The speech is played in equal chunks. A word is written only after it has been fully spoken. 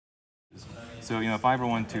So if I ever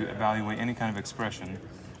want to evaluate any kind of expression,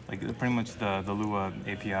 like pretty much the Lua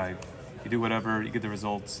API, you do whatever, you get the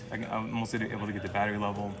results. I'm mostly able to get the battery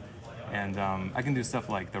level, and I can do stuff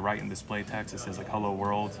like the write and display text. It says like "Hello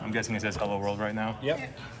World." I'm guessing it says "Hello World" right now. Yep.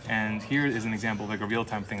 And here is an example of like a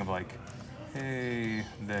real-time thing of like, "Hey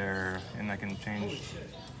there," and I can change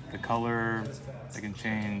the color. I can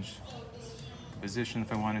change the position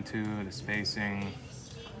if I wanted to, the spacing.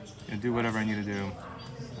 Do whatever I need to do.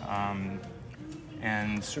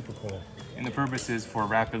 And super cool. And the purpose is for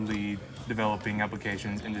rapidly developing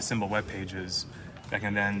applications into simple web pages that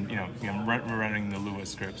can then, running the Lua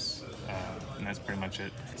scripts, and that's pretty much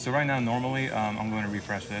it. So right now, normally, I'm going to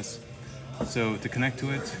refresh this. So to connect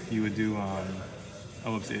to it, you would do,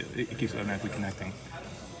 it keeps automatically connecting.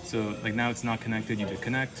 So like now it's not connected, you just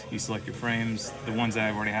connect, you select your frames. The ones that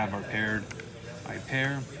I already have are paired. I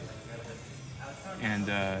pair, and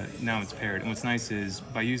now it's paired. And what's nice is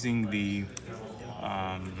by using the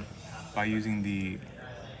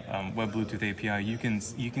Web Bluetooth API, you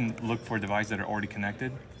can look for devices that are already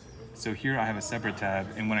connected. So here I have a separate tab,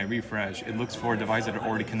 and when I refresh, it looks for devices that are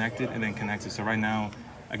already connected and then connects it. So right now,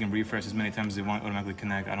 I can refresh as many times as I want, automatically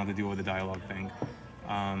connect. I don't have to deal with the dialogue thing.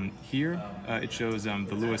 Here, it shows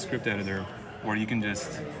the Lua script editor, where you can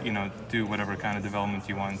just do whatever kind of development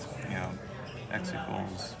you want. X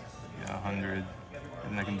equals 100,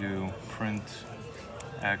 and then I can do print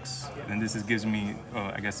X, and this gives me,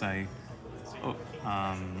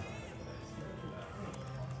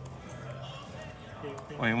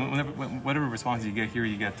 whatever responses you get here,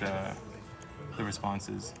 you get the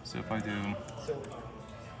responses. So if I do,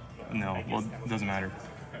 no, well, it doesn't matter.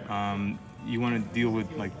 You want to deal with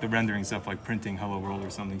like the rendering stuff, like printing "Hello World" or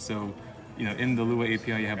something. So, in the Lua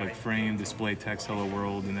API, you have like frame, display text, "Hello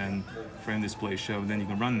World," and then frame, display, show. Then you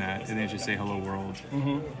can run that, and then it should say "Hello World."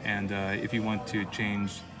 And if you want to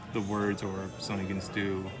change the words or something, you can just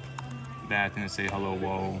do that and say "Hello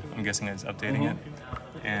Whoa." I'm guessing it's updating it.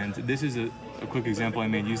 And this is a quick example I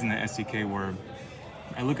made using the SDK where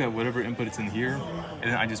I look at whatever input it's in here, and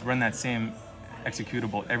then I just run that same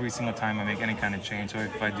executable every single time I make any kind of change. So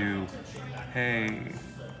if I do, "Hey,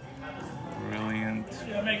 Brilliant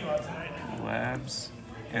Labs,"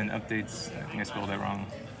 and updates, I think I spelled that wrong.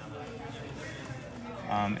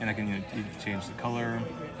 And I can you change the color.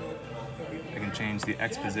 I can change the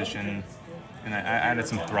X position, and I added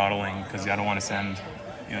some throttling because I don't want to send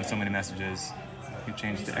so many messages. You can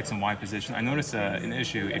change the X and Y position. I noticed an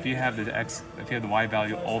issue if you have the Y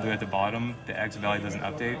value all the way at the bottom, the X value doesn't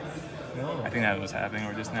update. I think that was happening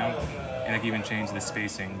or just now. And I can even change the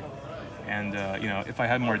spacing. And if I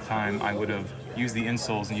had more time, I would have used the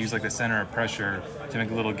insoles and used like the center of pressure to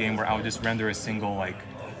make a little game where I would just render a single, like,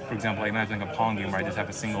 for example, I imagine like a Pong game where I just have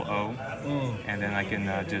a single O, and then I can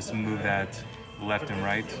just move that left and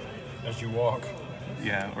right as you walk.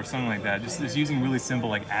 Yeah, or something like that. Just using really simple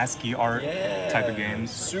like ASCII art type of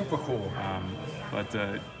games. Super cool. But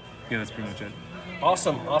that's pretty much it.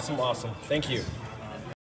 Awesome. Thank you.